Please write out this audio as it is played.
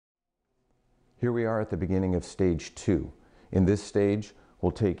Here we are at the beginning of stage 2. In this stage,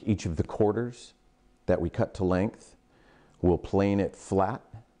 we'll take each of the quarters that we cut to length, we'll plane it flat,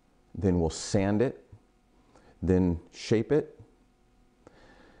 then we'll sand it, then shape it,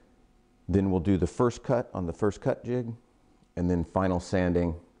 then we'll do the first cut on the first cut jig, and then final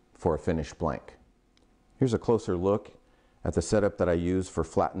sanding for a finished blank. Here's a closer look at the setup that I use for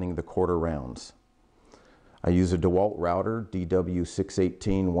flattening the quarter rounds. I use a DeWalt router,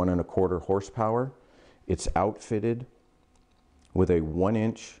 DW618 1¼ horsepower. It's outfitted with a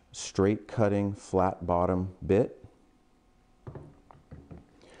 1-inch straight cutting flat bottom bit.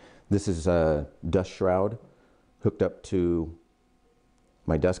 This is a dust shroud hooked up to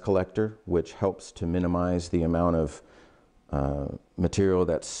my dust collector, which helps to minimize the amount of material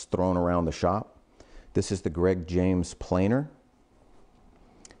that's thrown around the shop. This is the Greg James planer.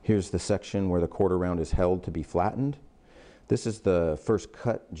 Here's the section where the quarter round is held to be flattened. This is the first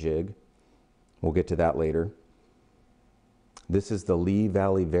cut jig. We'll get to that later. This is the Lee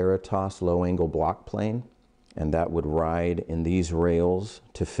Valley Veritas low angle block plane, and that would ride in these rails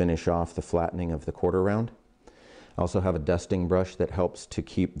to finish off the flattening of the quarter round. I also have a dusting brush that helps to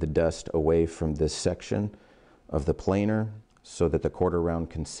keep the dust away from this section of the planer so that the quarter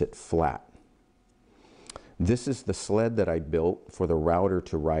round can sit flat. This is the sled that I built for the router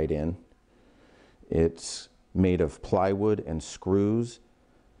to ride in. It's made of plywood and screws.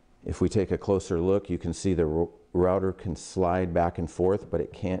 If we take a closer look, you can see the router can slide back and forth, but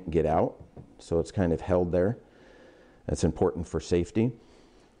it can't get out, so it's kind of held there. That's important for safety.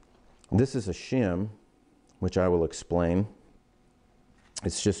 This is a shim, which I will explain.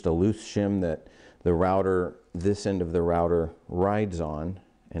 It's just a loose shim that the router, this end of the router, rides on,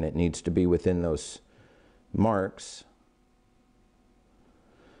 and it needs to be within those marks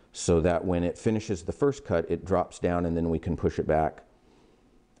so that when it finishes the first cut, it drops down and then we can push it back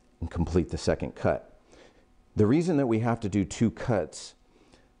and complete the second cut. The reason that we have to do 2 cuts,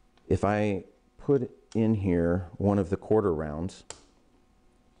 if I put in here one of the quarter rounds,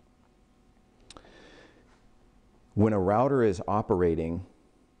 when a router is operating,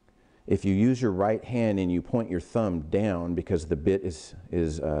 if you use your right hand and you point your thumb down because the bit is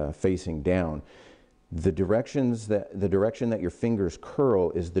facing down, the direction that your fingers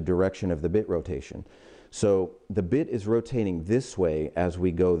curl is the direction of the bit rotation. So the bit is rotating this way as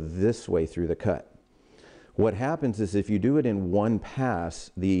we go this way through the cut. What happens is if you do it in one pass,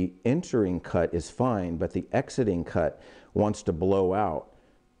 the entering cut is fine, but the exiting cut wants to blow out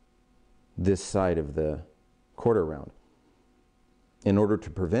this side of the quarter round. In order to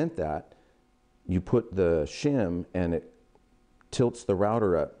prevent that, you put the shim and it tilts the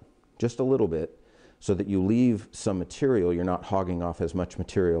router up just a little bit so that you leave some material. You're not hogging off as much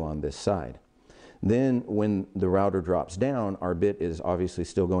material on this side. Then when the router drops down, our bit is obviously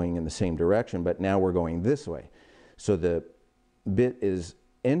still going in the same direction, but now we're going this way. So the bit is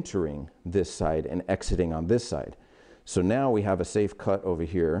entering this side and exiting on this side. So now we have a safe cut over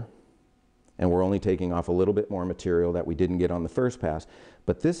here, and we're only taking off a little bit more material that we didn't get on the first pass,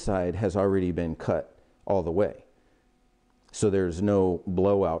 but this side has already been cut all the way. So there's no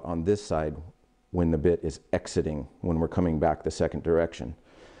blowout on this side when the bit is exiting when we're coming back the second direction.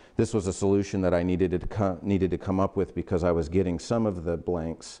 This was a solution that I needed to come up with because I was getting some of the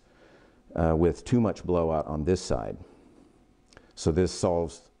blanks with too much blowout on this side. So this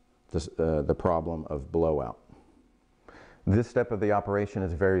solves the problem of blowout. This step of the operation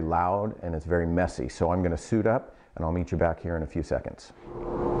is very loud and it's very messy, so I'm going to suit up and I'll meet you back here in a few seconds.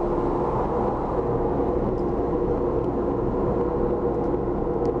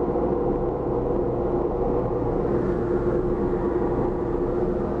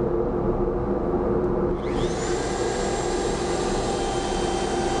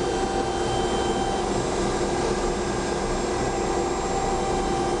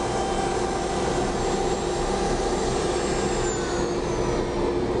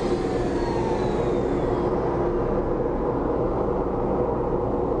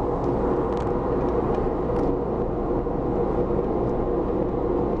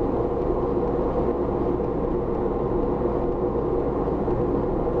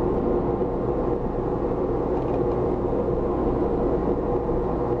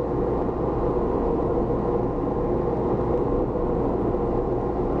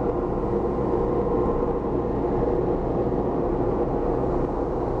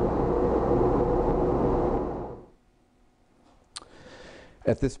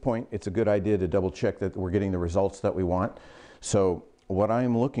 At this point, it's a good idea to double check that we're getting the results that we want. So what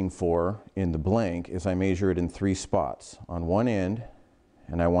I'm looking for in the blank is I measure it in 3 spots on one end,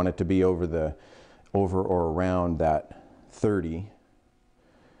 and I want it to be over or around that 30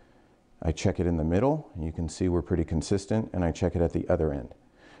 I check it in the middle, and you can see we're pretty consistent, and I check it at the other end.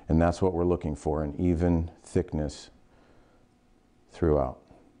 And that's what we're looking for, an even thickness throughout.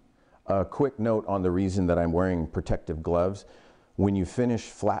 A quick note on the reason that I'm wearing protective gloves. When you finish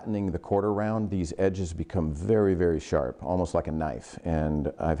flattening the quarter round, these edges become very, very sharp, almost like a knife.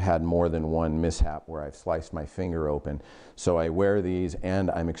 And I've had more than one mishap where I've sliced my finger open. So I wear these, and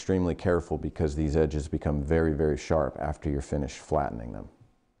I'm extremely careful because these edges become very, very sharp after you're finished flattening them.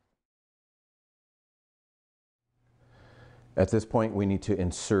 At this point, we need to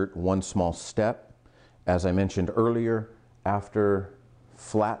insert one small step. As I mentioned earlier, after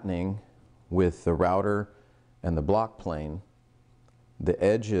flattening with the router and the block plane, the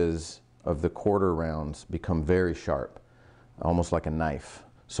edges of the quarter rounds become very sharp, almost like a knife.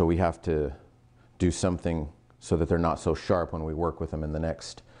 So we have to do something so that they're not so sharp when we work with them in the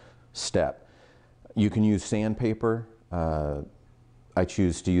next step. You can use sandpaper. I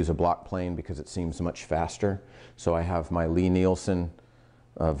choose to use a block plane because it seems much faster. So I have my Lee Nielsen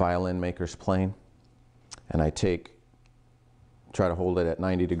violin maker's plane, and I try to hold it at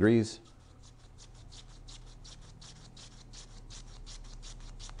 90 degrees.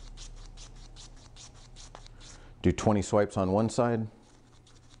 Do 20 swipes on one side.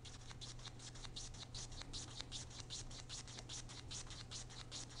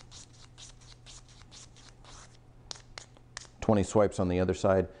 Swipes on the other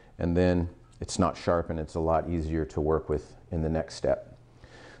side, and then it's not sharp and it's a lot easier to work with in the next step.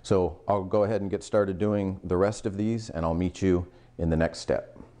 So I'll go ahead and get started doing the rest of these, and I'll meet you in the next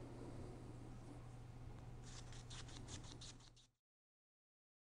step.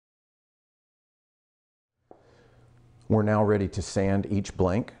 We're now ready to sand each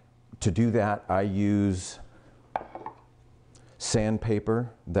blank. To do that, I use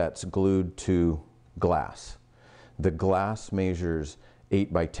sandpaper that's glued to glass. The glass measures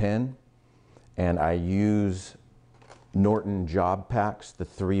 8 by 10, and I use Norton Job Packs, the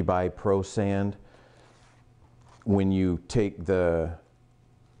 3x Pro Sand. When you take the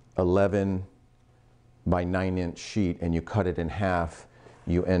 11 by 9 inch sheet and you cut it in half,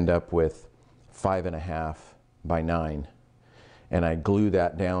 you end up with 5.5 by 9. And I glue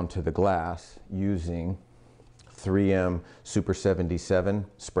that down to the glass using 3M Super 77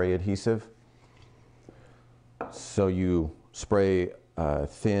 spray adhesive. So you spray a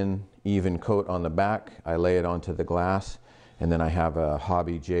thin, even coat on the back. I lay it onto the glass, and then I have a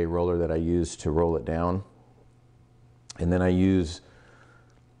Hobby J roller that I use to roll it down. And then I use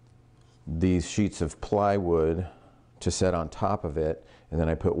these sheets of plywood to set on top of it, and then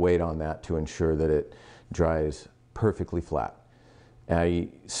I put weight on that to ensure that it dries perfectly flat. I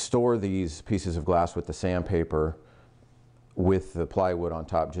store these pieces of glass with the sandpaper with the plywood on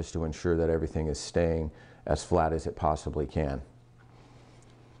top just to ensure that everything is staying as flat as it possibly can.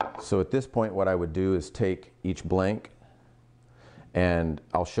 So at this point, what I would do is take each blank, and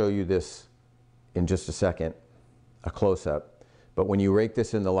I'll show you this in just a second, a close-up. But when you rake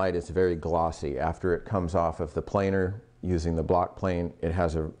this in the light, it's very glossy. After it comes off of the planer using the block plane, it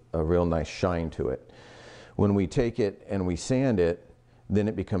has a real nice shine to it. When we take it and we sand it, then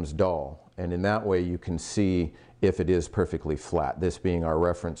it becomes dull. And in that way, you can see if it is perfectly flat. This being our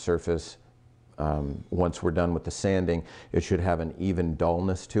reference surface, once we're done with the sanding, it should have an even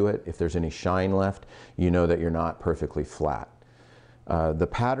dullness to it. If there's any shine left, you know that you're not perfectly flat. The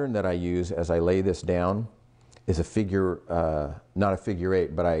pattern that I use as I lay this down is a figure, not a figure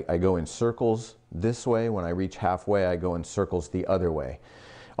eight, but I go in circles this way. When I reach halfway, I go in circles the other way.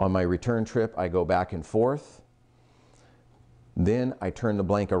 On my return trip, I go back and forth. Then I turn the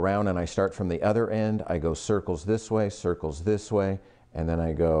blank around and I start from the other end. I go circles this way, and then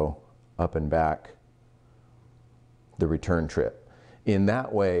I go up and back the return trip. In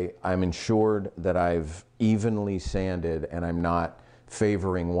that way, I'm ensured that I've evenly sanded and I'm not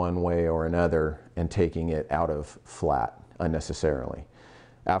favoring one way or another and taking it out of flat unnecessarily.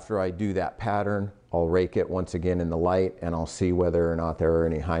 After I do that pattern, I'll rake it once again in the light, and I'll see whether or not there are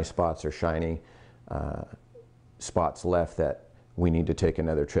any high spots or shiny spots left that we need to take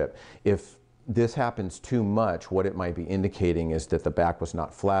another trip. If this happens too much, what it might be indicating is that the back was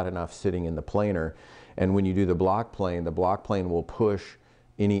not flat enough sitting in the planer. And when you do the block plane will push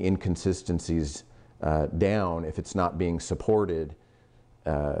any inconsistencies down if it's not being supported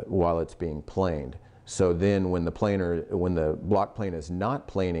while it's being planed. So then when the block plane is not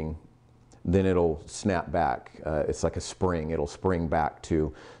planing, then it'll snap back. It's like a spring. It'll spring back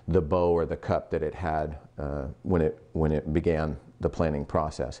to the bow or the cup that it had when it began the planing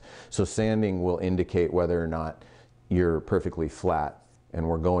process. So sanding will indicate whether or not you're perfectly flat, and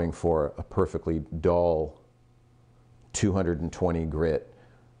we're going for a perfectly dull 220 grit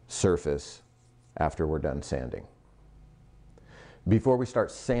surface after we're done sanding. Before we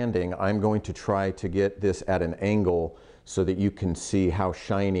start sanding, I'm going to try to get this at an angle so that you can see how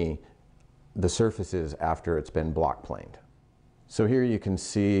shiny the surface is after it's been block planed. So here you can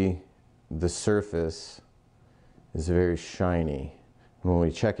see the surface is very shiny. When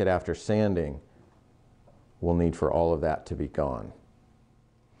we check it after sanding, we'll need for all of that to be gone.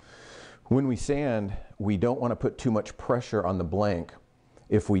 When we sand, we don't want to put too much pressure on the blank.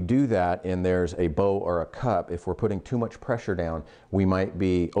 If we do that and there's a bow or a cup, if we're putting too much pressure down, we might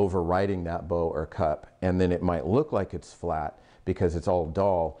be overriding that bow or cup, and then it might look like it's flat because it's all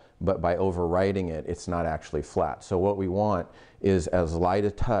dull, but by overriding it, it's not actually flat. So what we want is as light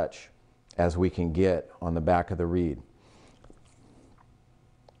a touch as we can get on the back of the reed.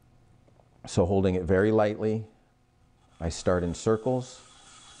 So holding it very lightly, I start in circles.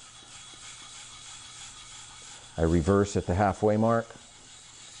 I reverse at the halfway mark.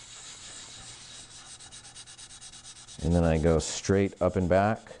 And then I go straight up and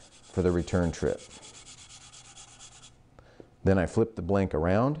back for the return trip. Then I flip the blank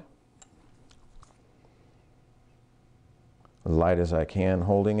around, as light as I can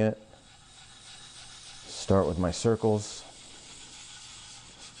holding it. Start with my circles,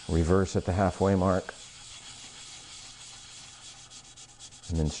 reverse at the halfway mark,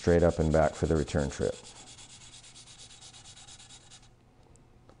 and then straight up and back for the return trip.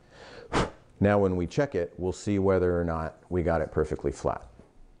 Now when we check it, we'll see whether or not we got it perfectly flat.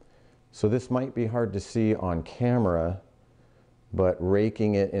 So this might be hard to see on camera, but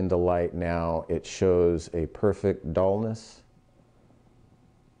raking it into light now, it shows a perfect dullness,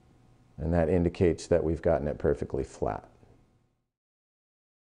 and that indicates that we've gotten it perfectly flat.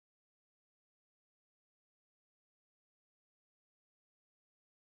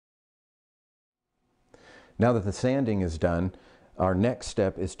 Now that the sanding is done, our next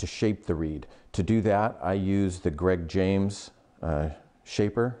step is to shape the reed. To do that, I use the Greg James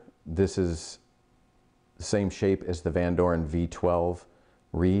shaper. This is the same shape as the Van Doren V12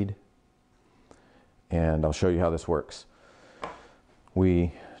 reed. And I'll show you how this works.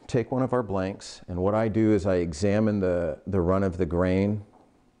 We take one of our blanks, and what I do is I examine the run of the grain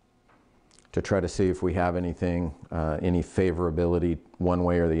to try to see if we have anything, any favorability one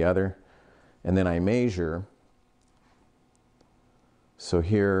way or the other. And then I measure. So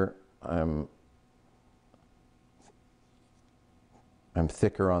here I'm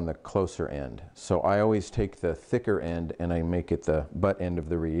thicker on the closer end. So I always take the thicker end and I make it the butt end of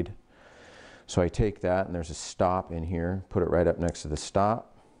the reed. So I take that, and there's a stop in here, put it right up next to the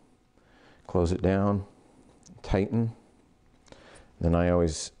stop, close it down, tighten. Then I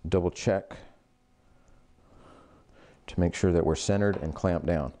always double check to make sure that we're centered and clamp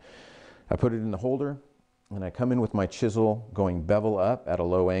down. I put it in the holder, and I come in with my chisel going bevel up at a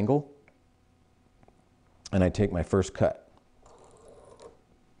low angle, and I take my first cut.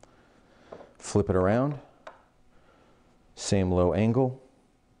 Flip it around, same low angle,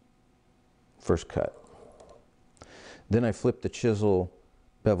 first cut. Then I flip the chisel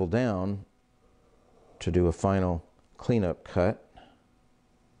bevel down to do a final cleanup cut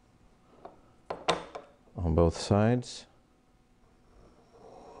on both sides.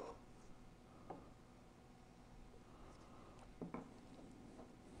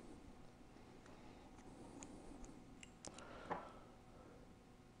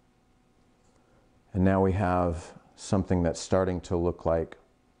 And now we have something that's starting to look like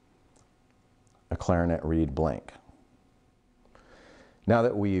a clarinet reed blank. Now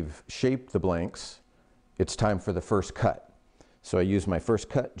that we've shaped the blanks, it's time for the first cut. So I use my first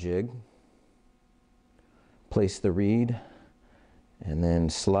cut jig, place the reed, and then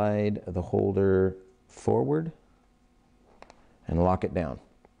slide the holder forward and lock it down.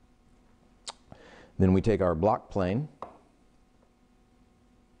 Then we take our block plane,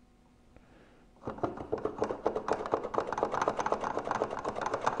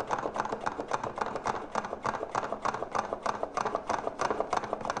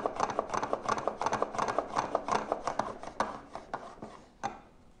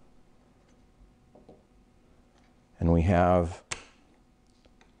 and we have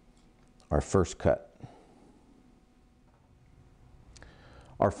our first cut.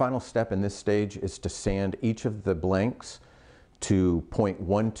 Our final step in this stage is to sand each of the blanks to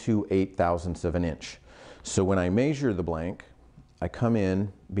 0.128 thousandths of an inch. So when I measure the blank, I come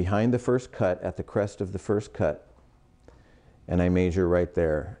in behind the first cut at the crest of the first cut, and I measure right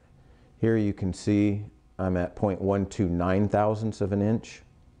there. Here you can see I'm at 0.129 thousandths of an inch.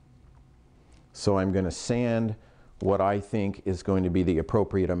 So I'm going to sand what I think is going to be the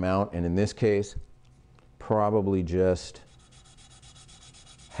appropriate amount, and in this case, probably just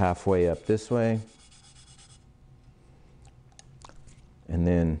halfway up this way, and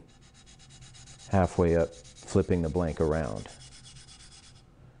then halfway up, flipping the blank around.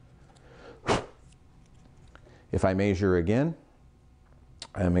 If I measure again,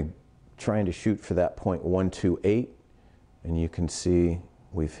 I'm trying to shoot for that 0.128, and you can see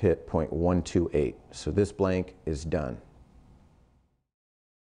we've hit 0.128. So this blank is done.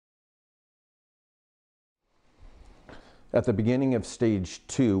 At the beginning of stage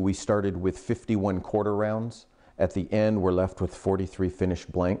 2, we started with 51 quarter rounds. At the end, we're left with 43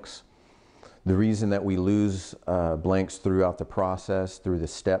 finished blanks. The reason that we lose blanks throughout the process, through the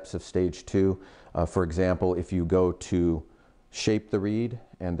steps of stage 2, for example, if you go to shape the reed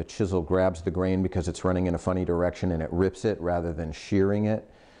and the chisel grabs the grain because it's running in a funny direction and it rips it rather than shearing it,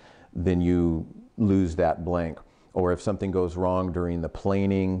 then you lose that blank. Or if something goes wrong during the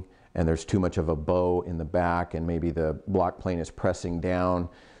planing and there's too much of a bow in the back and maybe the block plane is pressing down,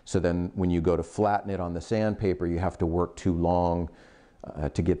 so then when you go to flatten it on the sandpaper, you have to work too long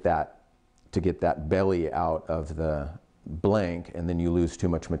to get that belly out of the blank, and then you lose too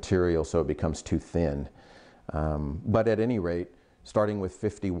much material, so it becomes too thin. But at any rate, starting with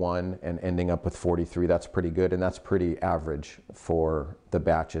 51 and ending up with 43, that's pretty good, and that's pretty average for the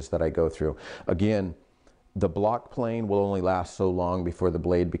batches that I go through. Again, the block plane will only last so long before the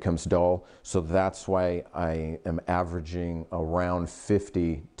blade becomes dull, so that's why I am averaging around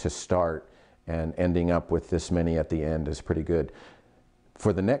 50 to start, and ending up with this many at the end is pretty good.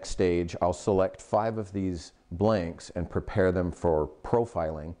 For the next stage, I'll select 5 of these blanks and prepare them for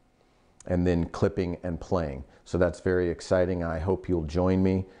profiling and then clipping and playing. So that's very exciting. I hope you'll join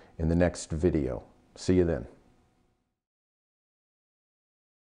me in the next video. See you then.